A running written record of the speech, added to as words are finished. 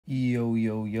Yo,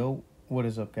 yo, yo, what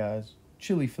is up, guys?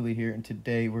 Chili Philly here, and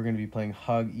today we're going to be playing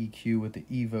Hog EQ with the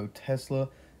Evo Tesla.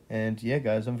 And yeah,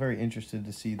 guys, I'm very interested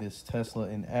to see this Tesla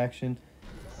in action.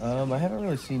 I haven't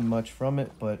really seen much from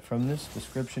it, but from this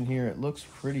description here, it looks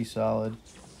pretty solid.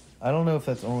 I don't know if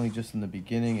that's only just in the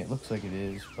beginning, it looks like it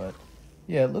is, but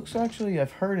yeah, it looks actually,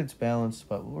 I've heard it's balanced,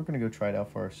 but we're going to go try it out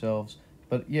for ourselves.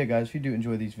 But yeah, guys, if you do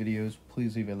enjoy these videos,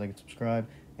 please leave a like and subscribe.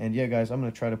 And yeah, guys, I'm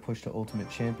going to try to push to Ultimate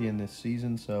Champion this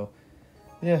season, so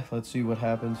yeah, let's see what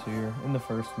happens here in the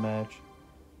first match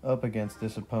up against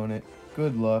this opponent.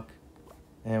 Good luck.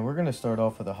 And we're going to start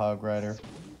off with a Hog Rider.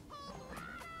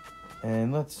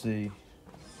 And let's see.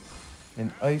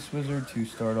 An Ice Wizard to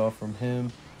start off from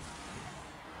him.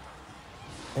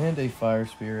 And a Fire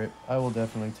Spirit. I will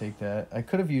definitely take that. I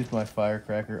could have used my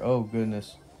Firecracker. Oh,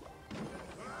 goodness.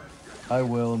 I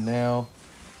will now.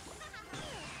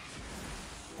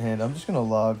 And I'm just going to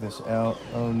log this out.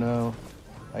 Oh, no.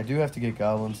 I do have to get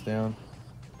goblins down.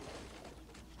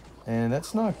 And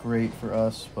that's not great for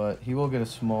us, but he will get a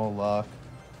small lock.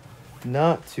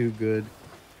 Not too good.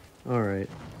 Alright.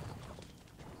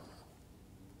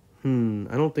 I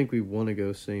don't think we want to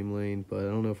go same lane, but I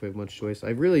don't know if we have much choice.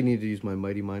 I really need to use my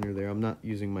Mighty Miner there. I'm not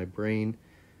using my brain.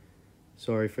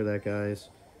 Sorry for that, guys.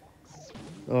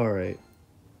 Alright.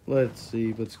 Let's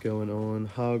see what's going on.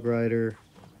 Hog Rider.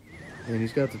 And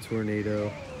he's got the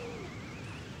Tornado.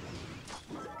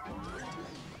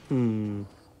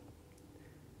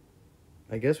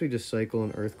 I guess we just cycle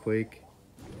an Earthquake.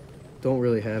 Don't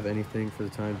really have anything for the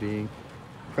time being.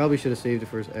 Probably should have saved it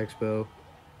for his Expo.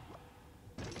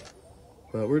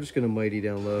 But we're just going to Mighty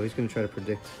down low. He's going to try to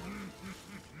predict.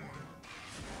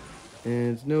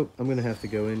 And nope, I'm going to have to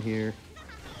go in here.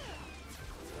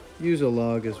 Use a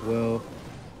log as well.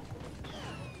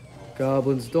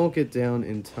 Goblins don't get down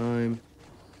in time.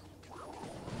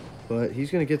 But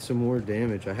he's going to get some more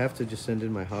damage. I have to just send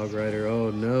in my Hog Rider. Oh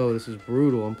no, this is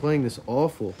brutal. I'm playing this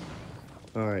awful.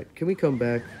 Alright, can we come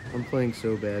back? I'm playing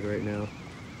so bad right now.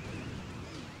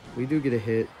 We do get a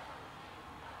hit.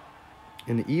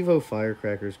 And the Evo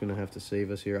Firecracker is going to have to save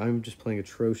us here. I'm just playing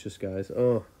atrocious, guys.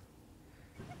 Oh.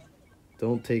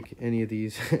 Don't take any of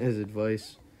these as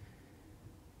advice.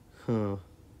 Huh.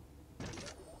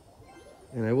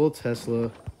 And I will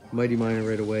Tesla Mighty Miner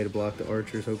right away to block the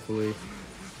archers, hopefully.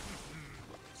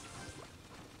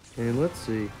 And let's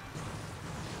see.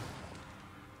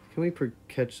 Can we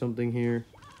catch something here?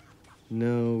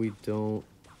 No, we don't.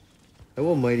 I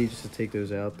will Mighty just to take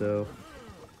those out, though.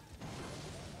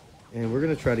 And we're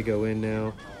going to try to go in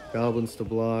now. Goblins to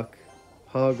block.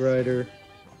 Hog Rider.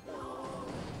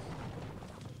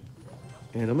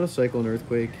 And I'm going to cycle an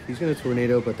Earthquake. He's going to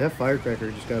Tornado, but that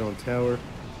Firecracker just got on tower.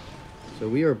 So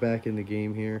we are back in the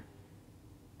game here.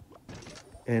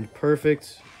 And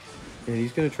perfect. And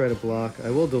he's going to try to block. I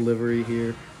will Delivery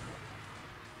here.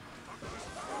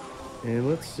 And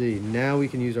let's see. Now we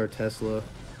can use our Tesla.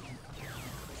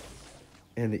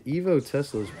 And the Evo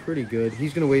Tesla is pretty good.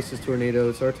 He's going to waste his Tornado.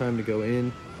 It's our time to go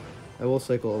in. I will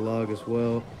cycle a log as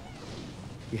well.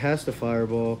 He has to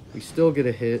Fireball. We still get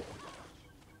a hit.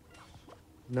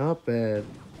 Not bad.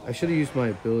 I should have used my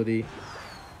ability.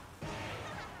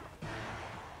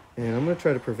 And I'm going to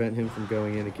try to prevent him from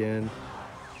going in again.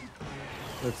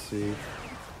 Let's see.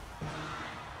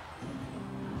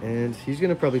 And he's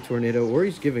going to probably Tornado, or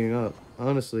he's giving up.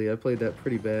 Honestly, I played that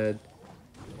pretty bad.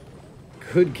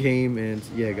 Good game, and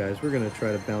yeah, guys, we're going to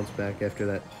try to bounce back after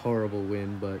that horrible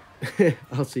win, but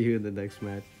I'll see you in the next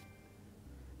match.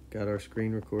 Got our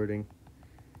screen recording.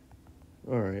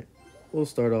 Alright, we'll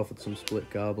start off with some split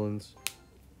goblins.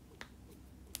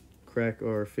 Crack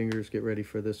our fingers, get ready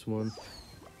for this one.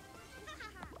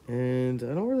 And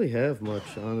I don't really have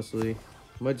much, honestly.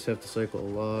 Might just have to cycle a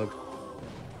log.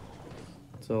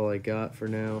 That's all I got for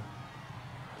now.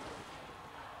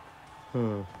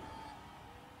 Huh.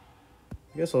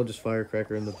 I guess I'll just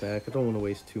Firecracker in the back. I don't want to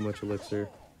waste too much elixir.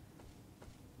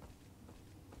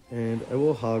 And I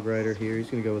will Hog Rider here.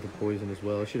 He's going to go with a poison as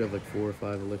well. I should have like 4 or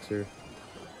 5 elixir.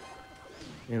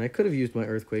 And I could have used my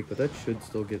Earthquake, but that should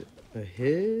still get a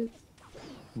hit.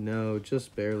 No,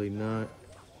 just barely not.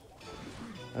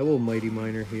 I will Mighty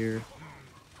Miner here.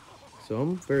 So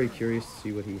I'm very curious to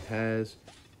see what he has.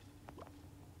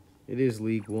 It is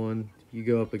League 1. You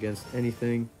go up against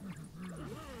anything.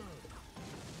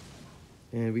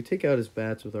 And we take out his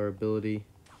bats with our ability.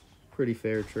 Pretty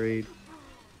fair trade.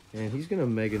 And he's going to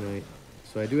Mega Knight.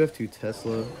 So I do have to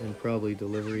Tesla and probably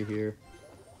Delivery here.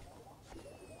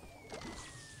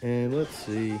 And let's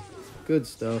see. Good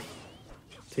stuff.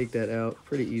 Take that out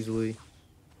pretty easily.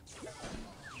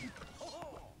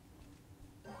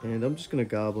 And I'm just going to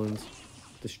Goblins.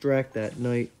 Distract that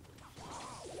Knight.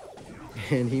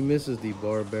 And he misses the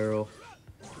bar barrel.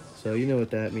 So you know what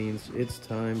that means. It's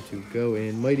time to go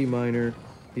in. Mighty Miner.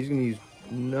 He's going to use...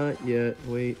 Not yet.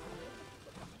 Wait.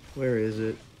 Where is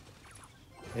it?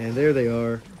 And there they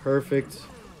are. Perfect.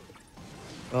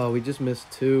 Oh, we just missed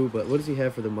 2. But what does he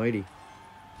have for the Mighty?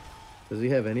 Does he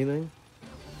have anything?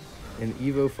 An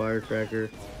Evo Firecracker.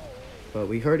 But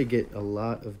we already get a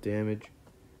lot of damage.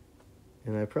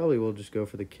 And I probably will just go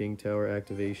for the King Tower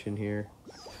activation here.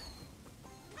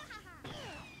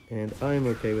 And I'm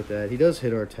okay with that. He does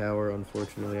hit our tower,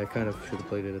 unfortunately. I kind of should have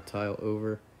played it a tile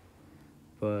over.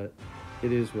 But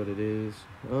it is what it is.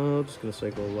 Oh, I'm just going to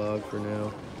cycle a log for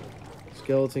now.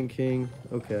 Skeleton King.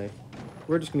 Okay.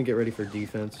 We're just going to get ready for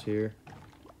defense here.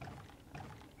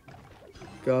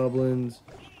 Goblins.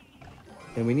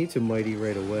 And we need to Mighty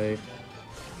right away.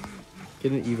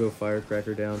 Get an Evo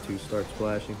Firecracker down to start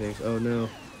splashing things. Oh no.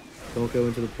 Don't go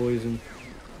into the poison.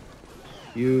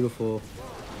 Beautiful.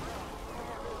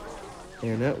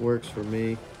 And that works for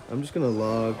me. I'm just going to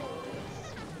log.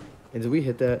 And did we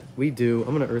hit that? We do.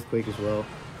 I'm going to Earthquake as well.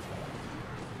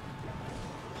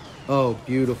 Oh,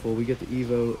 beautiful. We get the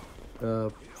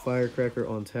Evo Firecracker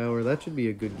on tower. That should be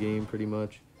a good game, pretty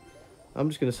much. I'm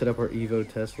just going to set up our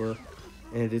Evo Tesla.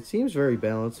 And it seems very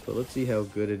balanced, but let's see how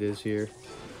good it is here.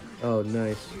 Oh,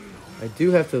 nice. I do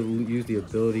have to use the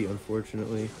ability,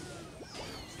 unfortunately.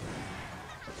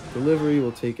 Delivery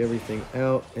will take everything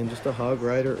out, and just a Hog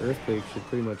Rider Earthquake should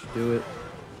pretty much do it.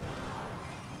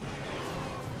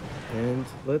 And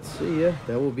let's see, yeah,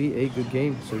 that will be a good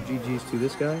game. So GG's to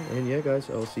this guy, and yeah, guys,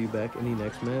 I'll see you back in the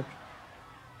next match.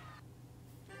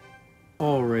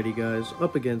 Alrighty, guys,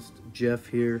 up against Jeff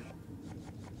here.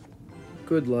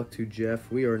 Good luck to Jeff.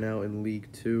 We are now in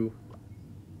League 2.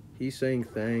 He's saying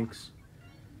thanks.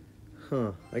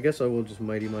 Huh, I guess I will just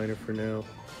Mighty Miner for now.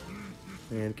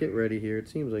 And get ready here. It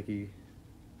seems like he's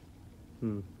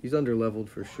underleveled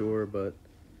for sure, but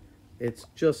it's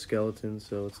just skeletons,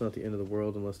 so it's not the end of the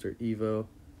world unless they're Evo.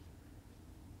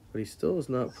 But he still is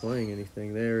not playing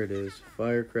anything. There it is.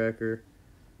 Firecracker.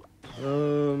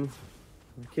 I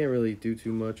can't really do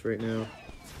too much right now.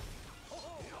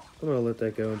 I'm going to let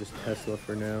that go and just Tesla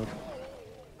for now.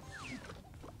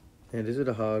 And is it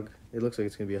a hog? It looks like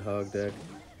it's going to be a hog deck.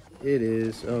 It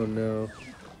is. Oh no.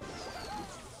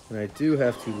 And I do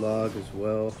have to log as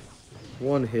well.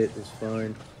 One hit is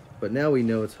fine. But now we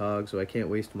know it's hog, so I can't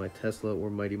waste my Tesla or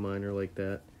Mighty Miner like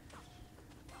that.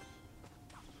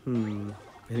 And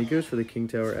he goes for the King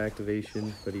Tower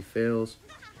activation, but he fails.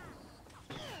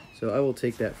 So I will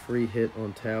take that free hit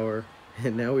on tower.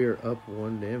 And now we are up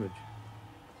 1 damage.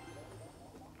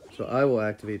 So I will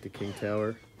activate the King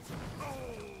Tower.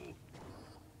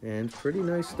 And pretty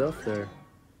nice stuff there.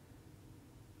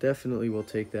 Definitely will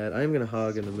take that. I'm going to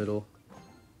hog in the middle.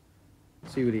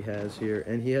 See what he has here.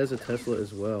 And he has a Tesla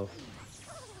as well.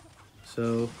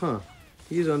 So,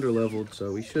 he's underleveled,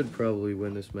 so we should probably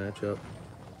win this matchup.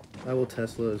 I will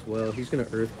Tesla as well. He's going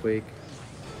to Earthquake.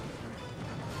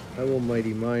 I will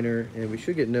Mighty Miner. And we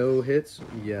should get no hits.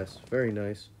 Yes, very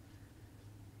nice.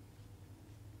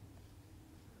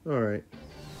 Alright.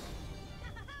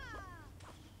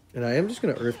 And I am just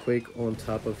going to Earthquake on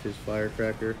top of his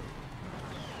Firecracker.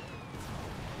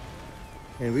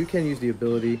 And we can use the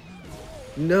ability.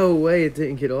 No way it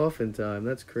didn't get off in time.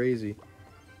 That's crazy.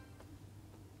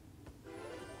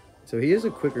 So he is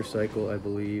a quicker cycle, I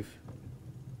believe.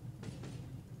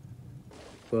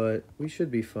 But we should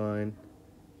be fine.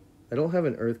 I don't have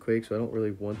an Earthquake, so I don't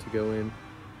really want to go in.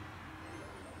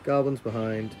 Goblins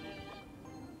behind.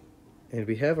 And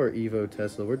we have our Evo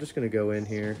Tesla. We're just going to go in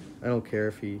here. I don't care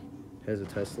if he has a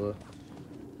Tesla.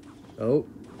 Oh,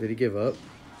 did he give up?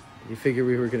 You figure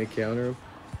we were going to counter him?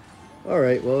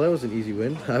 Alright, well that was an easy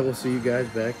win. I will see you guys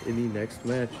back in the next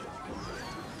match.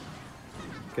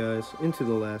 Guys, into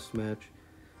the last match.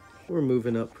 We're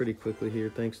moving up pretty quickly here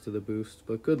thanks to the boost,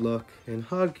 but good luck. And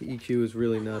Hog EQ is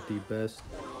really not the best,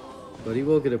 but he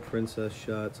will get a princess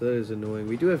shot, so that is annoying.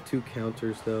 We do have 2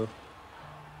 counters though,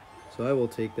 so I will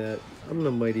take that. I'm going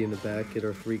to Mighty in the back, get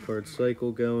our 3-card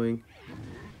cycle going,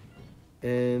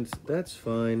 and that's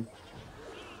fine.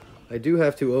 I do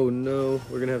have to, oh no,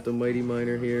 we're going to have to Mighty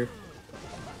Miner here.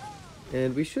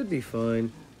 And we should be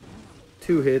fine.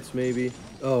 2 hits, maybe.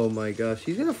 Oh my gosh,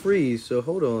 he's gonna freeze, so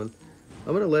hold on.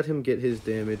 I'm gonna let him get his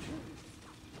damage.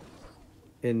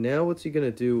 And now what's he gonna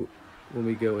do when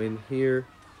we go in here?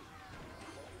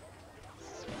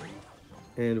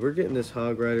 And we're getting this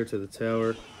Hog Rider to the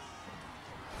tower.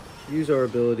 Use our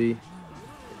ability.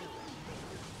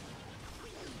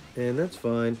 And that's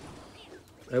fine.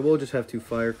 I will just have to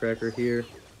Firecracker here.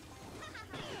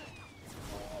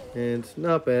 And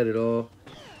not bad at all.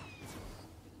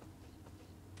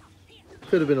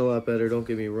 Could have been a lot better, don't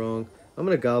get me wrong. I'm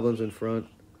going to Goblins in front.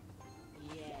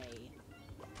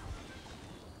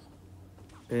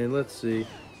 And let's see.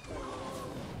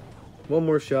 One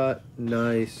more shot.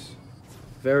 Nice.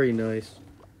 Very nice.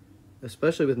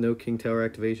 Especially with no King Tower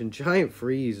activation. Giant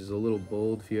Freeze is a little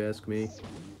bold, if you ask me.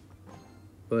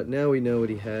 But now we know what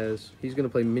he has. He's going to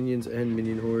play Minions and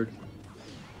Minion Horde.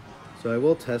 So I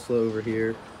will Tesla over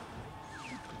here.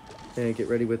 And get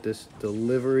ready with this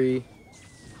delivery.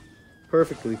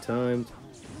 Perfectly timed.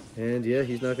 And yeah,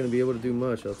 he's not going to be able to do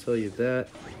much, I'll tell you that.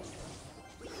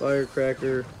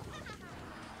 Firecracker.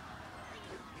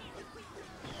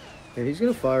 And he's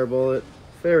going to fireball it.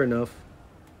 Fair enough.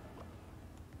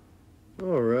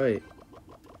 Alright.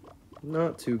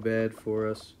 Not too bad for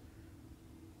us.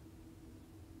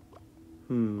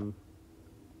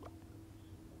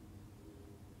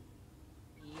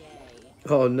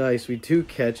 Oh, nice. We do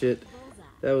catch it.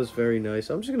 That was very nice.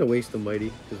 I'm just going to waste the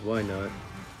Mighty, because why not?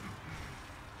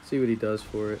 See what he does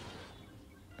for it.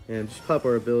 And just pop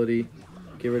our ability.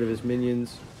 Get rid of his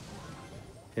minions.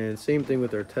 And same thing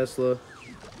with our Tesla.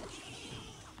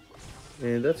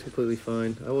 And that's completely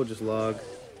fine. I will just log.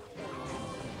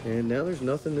 And now there's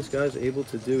nothing this guy's able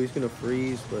to do. He's going to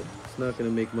freeze, but it's not going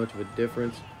to make much of a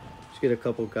difference. Just get a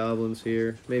couple goblins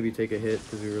here. Maybe take a hit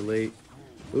because we were late.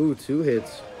 Ooh, 2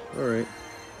 hits. Alright.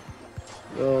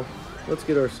 Well, let's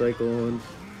get our cycle on.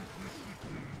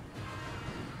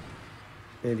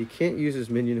 And he can't use his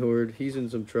Minion Horde. He's in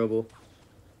some trouble.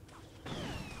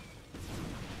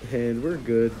 And we're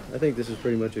good. I think this is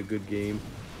pretty much a good game.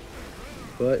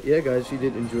 But yeah, guys, if you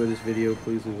did enjoy this video,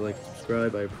 please leave a like and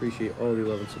subscribe. I appreciate all the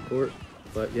love and support.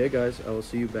 But yeah, guys, I will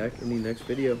see you back in the next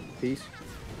video. Peace.